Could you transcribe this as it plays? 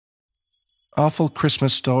Awful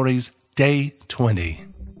Christmas Stories, Day 20.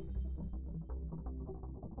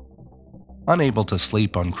 Unable to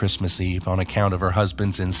sleep on Christmas Eve on account of her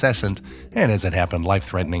husband's incessant, and as it happened,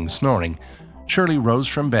 life-threatening snoring, Shirley rose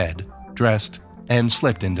from bed, dressed, and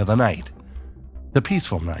slipped into the night. The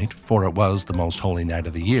peaceful night, for it was the most holy night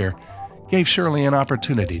of the year, gave Shirley an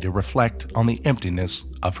opportunity to reflect on the emptiness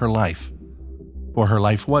of her life. For her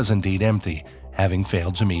life was indeed empty, having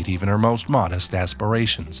failed to meet even her most modest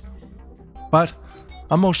aspirations. But,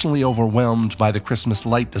 emotionally overwhelmed by the Christmas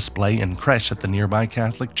light display and creche at the nearby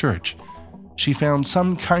Catholic church, she found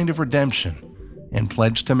some kind of redemption and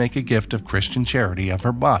pledged to make a gift of Christian charity of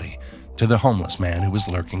her body to the homeless man who was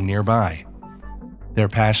lurking nearby. Their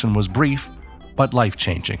passion was brief, but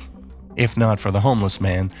life-changing. If not for the homeless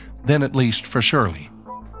man, then at least for Shirley.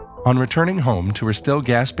 On returning home to her still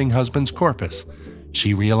gasping husband's corpse,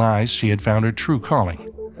 she realized she had found her true calling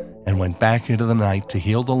and went back into the night to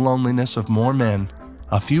heal the loneliness of more men,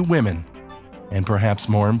 a few women, and perhaps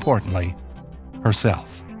more importantly,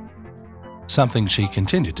 herself. Something she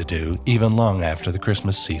continued to do even long after the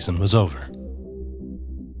Christmas season was over.